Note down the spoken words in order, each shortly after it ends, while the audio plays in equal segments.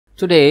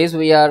Today's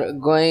we are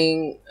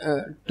going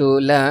to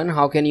learn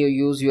how can you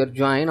use your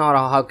join, or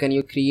how can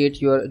you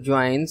create your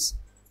joins,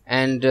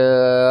 and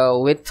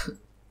with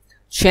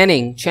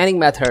chaining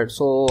method.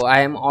 So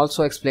I am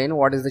also explain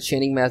what is the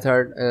chaining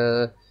method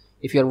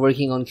if you are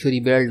working on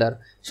query builder.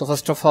 So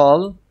first of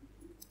all,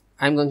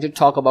 I'm going to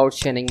talk about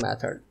chaining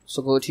method.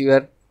 So go to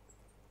your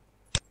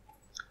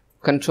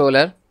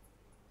controller.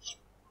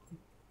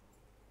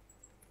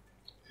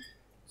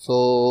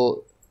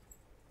 So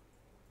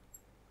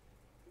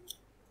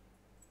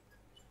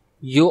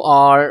you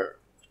are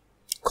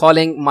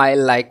calling my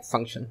like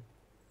function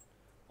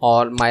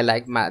or my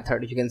like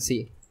method, you can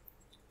see.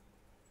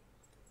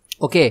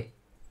 Okay,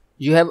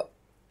 you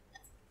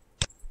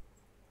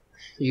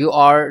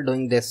are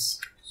doing this.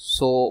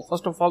 So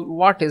first of all,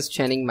 what is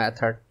chaining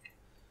method?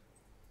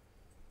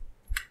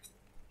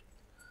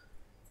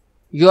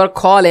 You are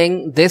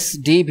calling this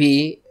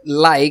db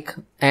like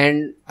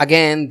and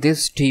again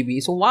this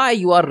db. So why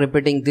you are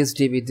repeating this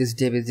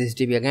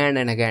db again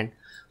and again?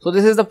 So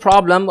this is the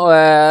problem.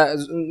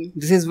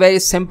 This is very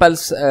simple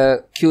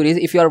queries.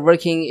 If you are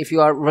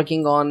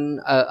working on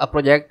a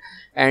project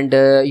and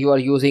you are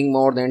using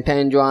more than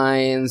 10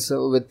 joins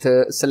with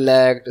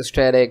select,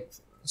 static,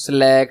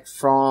 select,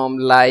 from,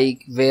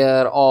 like,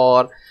 where,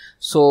 or,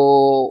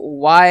 so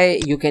why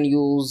you can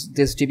use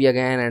this db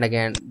again and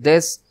again?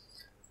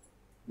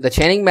 The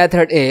chaining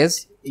method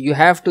is you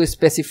have to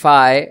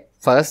specify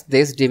first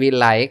this db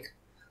like,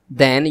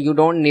 then you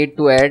don't need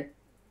to add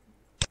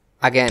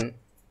again.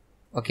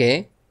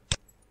 Okay,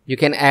 you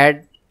can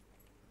add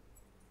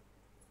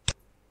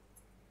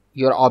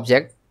your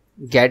object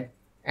get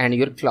and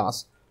your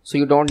class, so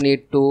you don't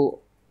need to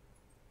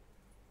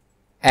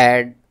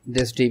add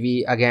this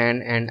db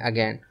again and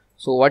again.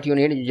 So what you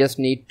need, you just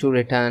need to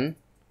return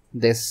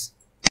this.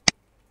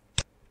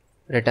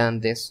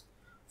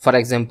 For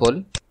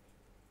example,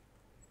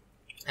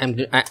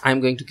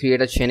 I'm going to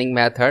create a chaining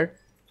method,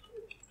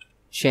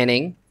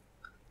 chaining.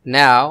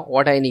 Now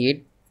what I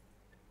need,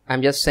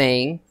 I'm just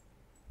saying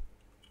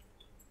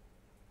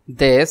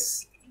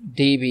this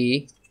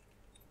db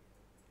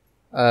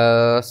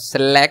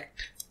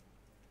select.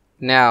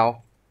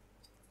 Now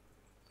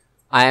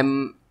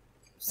I'm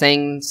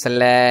saying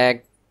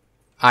select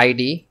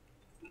id,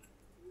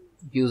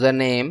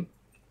 username,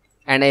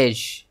 and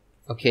age.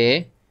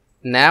 Okay,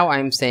 now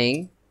I'm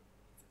saying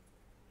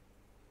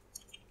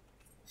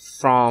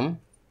from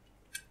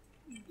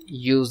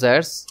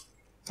users,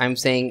 I'm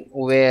saying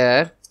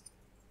where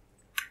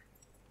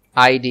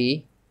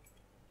id,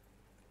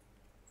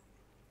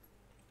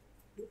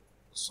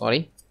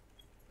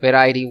 where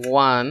id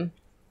 1,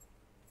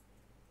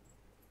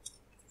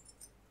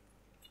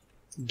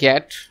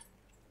 get.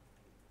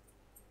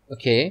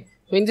 Okay,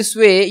 so in this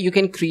way you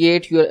can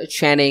create your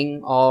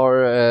chaining,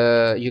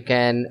 or you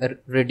can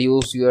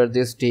reduce your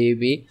this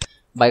db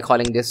by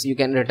calling this. You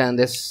can return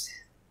this.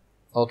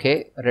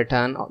 Okay,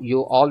 return,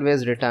 you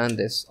always return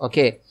this.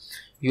 Okay,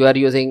 you are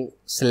using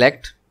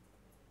select,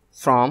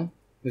 from,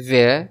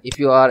 where, if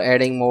you are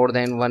adding more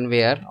than one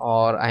where,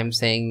 or I'm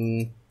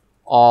saying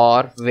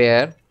or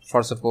where,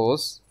 for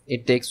suppose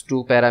it takes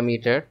 2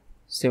 parameter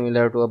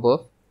similar to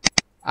above,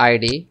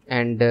 id,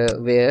 and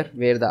where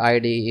the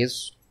id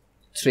is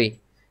 3.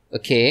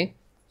 Okay,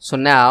 so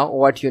now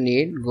what you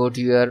need, go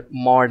to your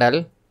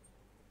model,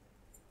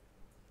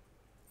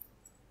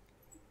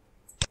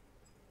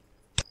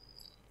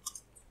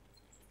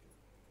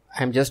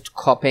 I'm just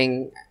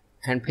copying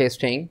and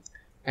pasting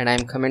and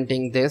I'm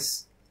commenting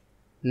this.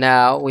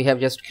 Now we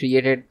have just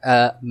created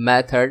a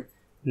method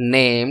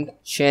named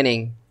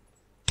chaining,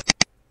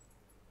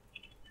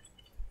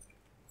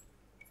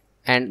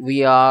 and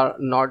we are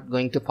not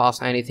going to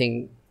pass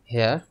anything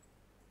here.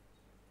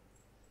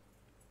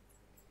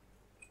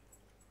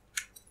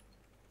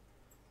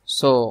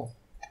 So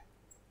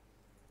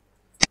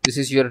this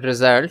is your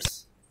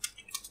results,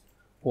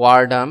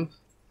 var dump,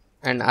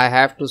 and I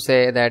have to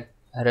say that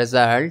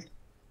result.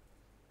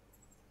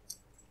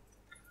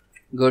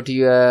 Go to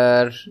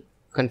your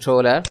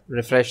controller,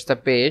 refresh the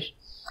page.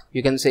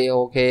 You can say,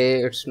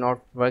 okay, it's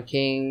not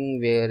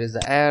working, where is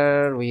the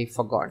error, we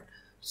forgot,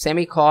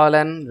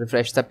 semicolon,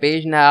 refresh the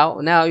page.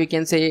 Now you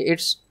can say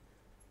it's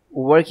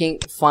working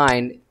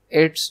fine.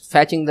 It's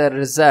fetching the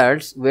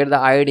results where the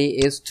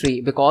id is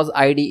 3, because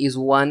id is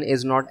 1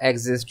 is not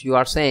exist. You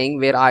are saying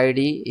where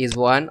id is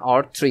 1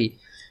 or 3.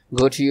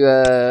 Go to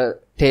your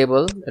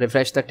table,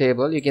 refresh the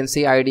table, you can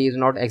see id is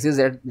not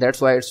exist, that's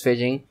why it's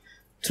fetching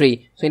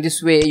 3. So in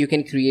this way you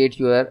can create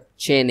your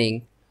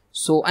chaining.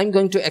 So I'm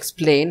going to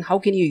explain how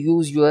can you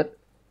use your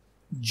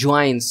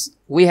joins.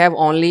 We have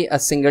only a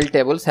single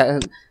table,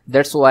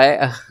 that's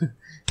why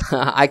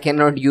I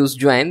cannot use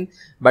join,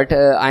 but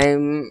I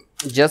am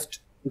just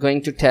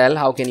going to tell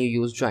how can you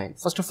use join.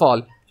 First of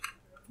all,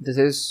 this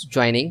is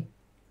joining,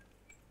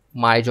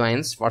 my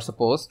joins, for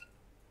suppose.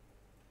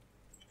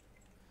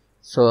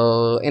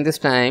 So in this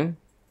time,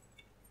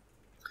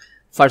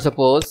 for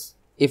suppose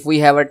if we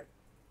have a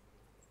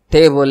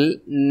table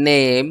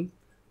name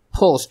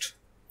post,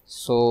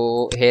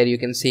 so here you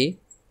can see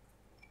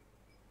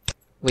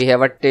we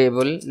have a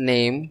table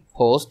name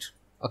post.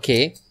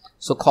 Okay,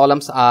 so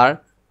columns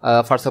are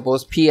for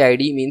suppose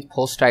PID means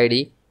post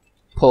ID,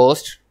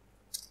 post,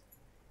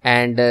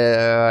 and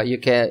you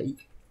can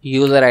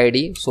user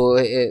ID. So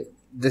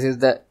this is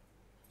the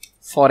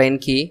foreign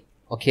key.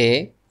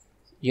 Okay,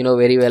 you know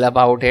very well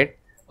about it.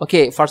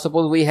 Okay, for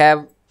suppose we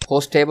have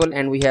post table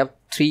and we have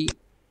 3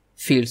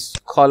 fields,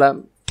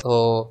 column,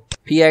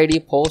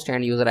 PID, post,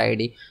 and user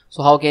ID.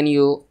 So how can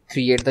you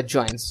create the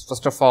joins?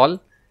 First of all,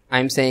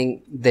 I'm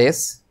saying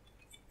this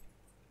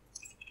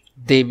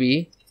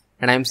db,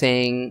 and I'm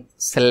saying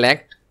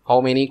select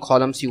how many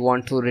columns you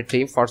want to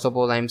retrieve. For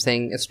suppose I'm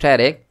saying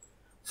static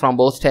from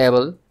both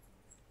table,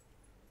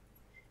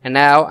 and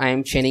now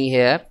I'm chaining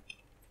here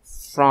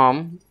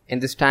from, in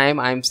this time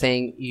I'm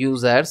saying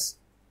users.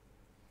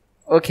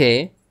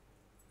 Okay,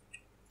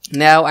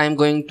 now I'm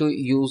going to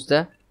use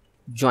the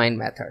join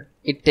method.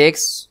 It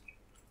takes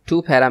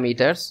 2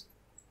 parameters.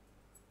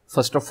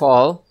 First of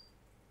all,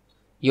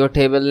 your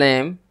table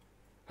name,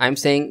 I'm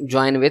saying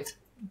join with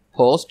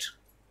post,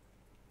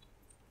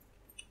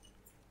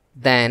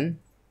 then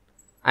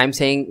I'm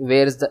saying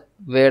where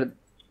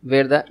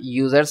the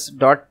users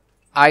dot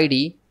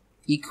id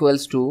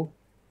equals to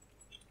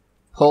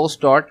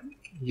post dot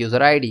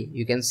user id.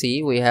 You can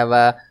see we have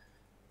a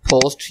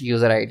post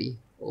user id,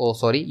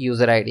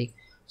 user id.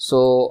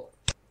 So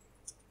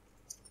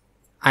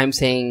I'm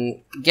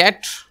saying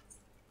get,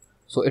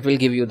 so it will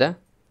give you the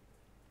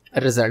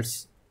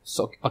results.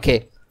 So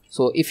okay,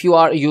 so if you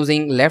are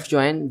using left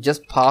join,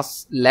 just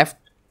pass left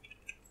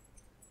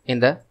in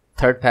the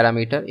third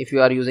parameter. If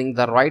you are using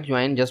the right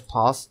join, just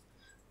pass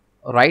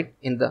right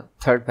in the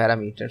third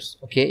parameters.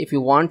 Okay, if you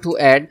want to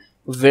add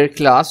where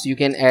class, you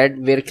can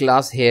add where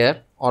class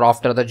here or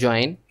after the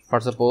join.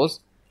 For suppose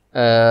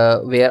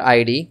where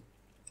id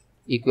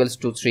equals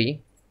to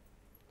 3.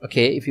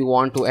 Okay, if you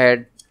want to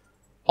add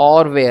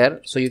or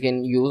where, so you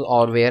can use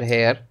or where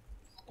here,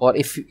 or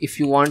if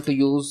you want to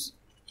use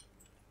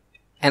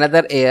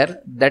another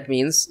air, that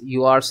means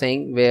you are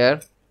saying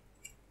where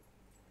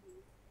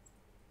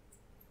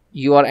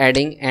you are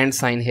adding and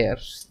sign here,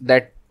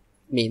 that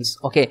means.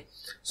 Okay,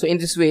 so in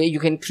this way you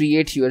can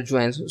create your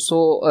joins.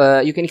 So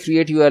you can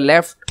create your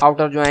left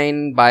outer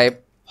join by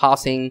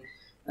passing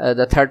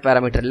the third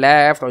parameter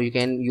left, or you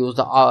can use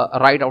the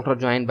right outer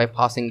join by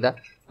passing the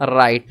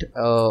right.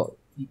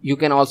 You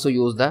can also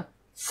use the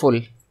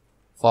full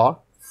for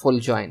full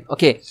join.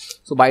 Okay,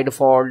 so by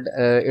default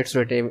it's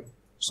written,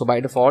 so by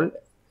default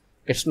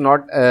it's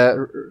not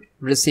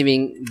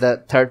receiving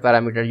the third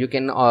parameter. You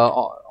can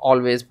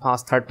always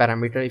pass third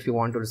parameter if you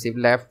want to receive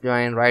left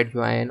join, right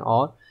join,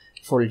 or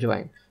full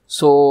join.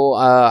 So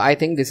I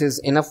think this is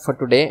enough for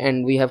today,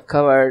 and we have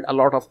covered a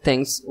lot of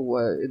things.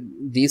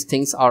 These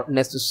things are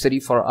necessary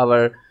for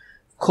our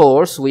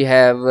course. We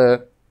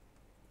have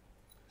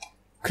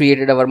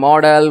created our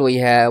model,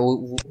 we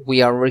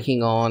are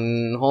working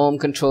on home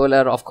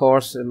controller, of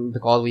course,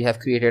 because we have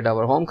created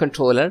our home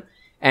controller,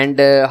 and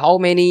how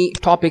many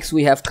topics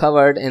we have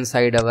covered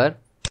inside our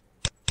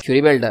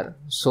query builder.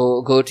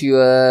 So go to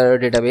your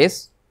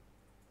database,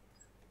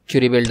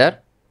 query builder,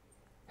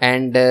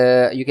 and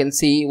you can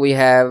see we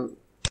have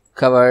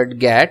covered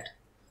get,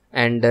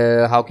 and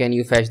how can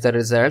you fetch the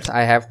results.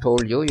 I have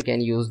told you, you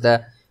can use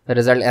the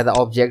result as an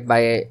object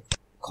by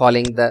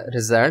calling the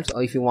results,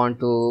 or if you want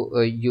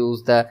to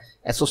use the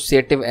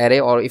associative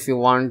array, or if you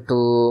want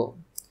to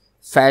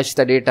fetch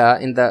the data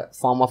in the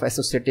form of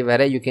associative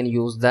array, you can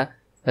use the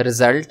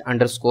result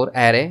underscore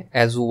array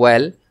as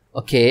well.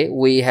 Okay,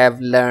 we have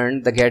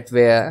learned the get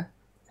where,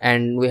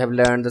 and we have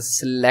learned the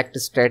select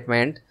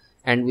statement,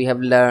 and we have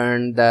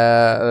learned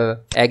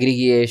the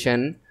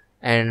aggregation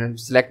and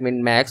select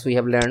min max. We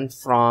have learned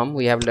from,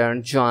 we have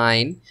learned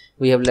join,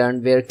 we have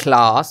learned where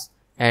class,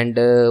 and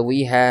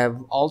we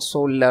have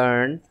also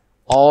learned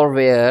or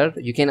where.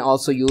 You can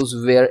also use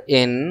where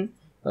in,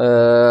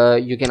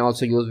 you can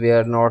also use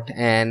where not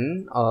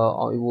and.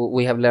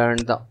 We have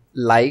learned the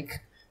like,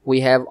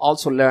 we have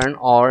also learned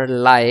or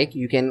like.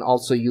 You can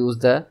also use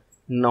the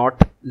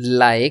not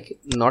like,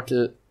 not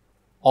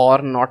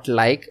or not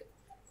like.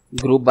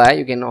 Group by,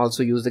 you can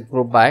also use the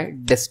group by.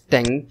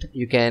 Distinct,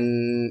 you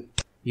can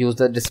use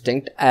the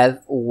distinct as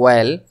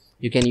well.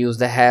 You can use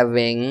the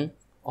having,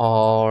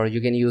 or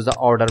you can use the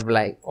order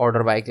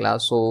by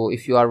class. So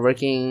if you are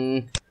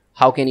working,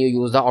 how can you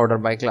use the order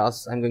by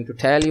class? I'm going to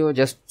tell you,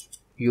 just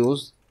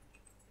use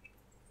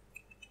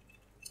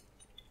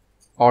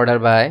order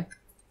by.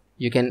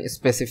 You can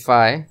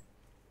specify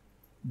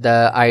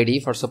the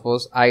id, for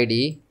suppose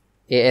id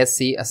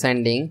asc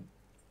ascending,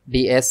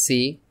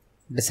 dsc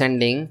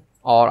descending,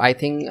 or I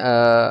think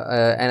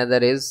another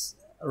is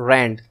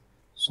rand.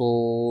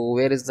 So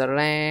where is the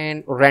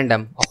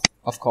random?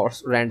 Of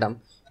course,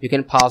 random. You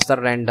can pass the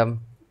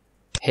random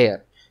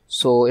here.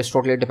 So it's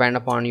totally depend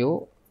upon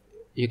you.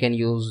 You can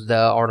use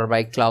the order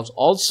by clause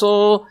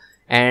also,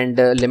 and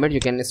limit, you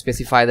can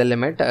specify the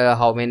limit,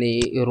 how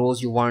many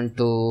rows you want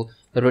to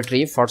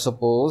retrieve. For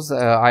suppose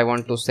I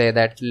want to say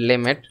that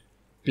limit,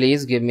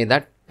 please give me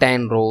that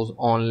 10 rows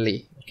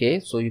only. Okay,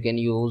 so you can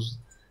use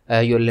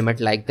your limit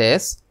like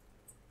this.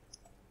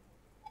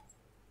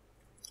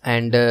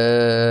 and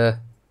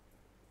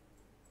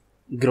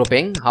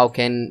grouping. How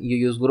can you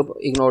use group?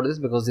 Ignore this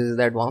because this is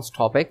the advanced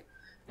topic.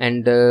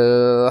 And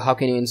how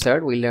can you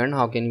insert? We learned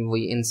how can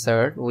we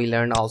insert. We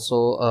learned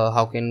also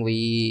how can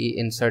we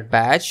insert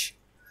batch.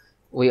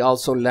 We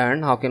also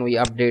learned how can we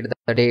update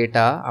the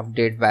data,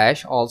 update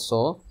batch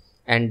also.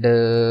 And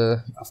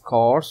of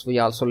course we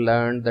also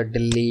learned the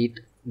delete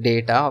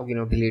data, how can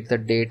you delete the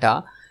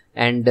data.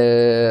 And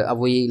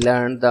we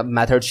learned the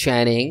method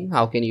chaining,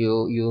 how can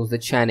you use the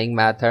chaining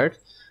method.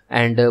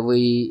 And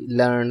we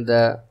learned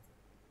the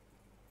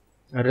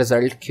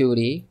result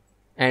query,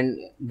 and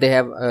they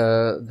have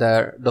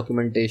the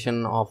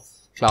documentation of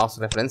class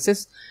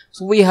references.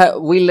 So we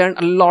learned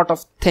a lot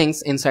of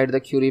things inside the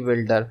query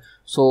builder.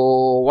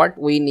 So what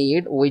we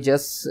need, we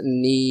just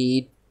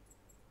need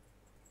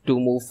to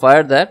move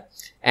further,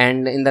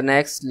 and in the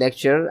next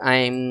lecture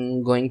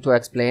I'm going to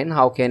explain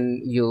how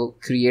can you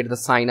create the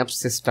sign up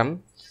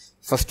system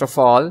first of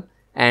all.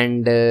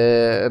 And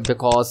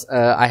because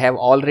I have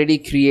already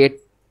created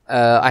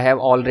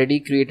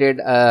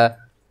a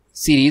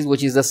series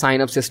which is the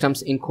sign up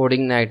systems in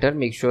Codeigniter.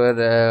 Make sure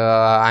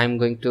I'm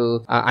going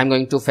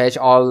to fetch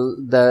all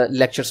the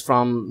lectures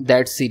from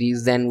that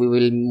series, then we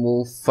will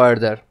move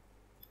further.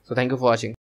 So thank you for watching.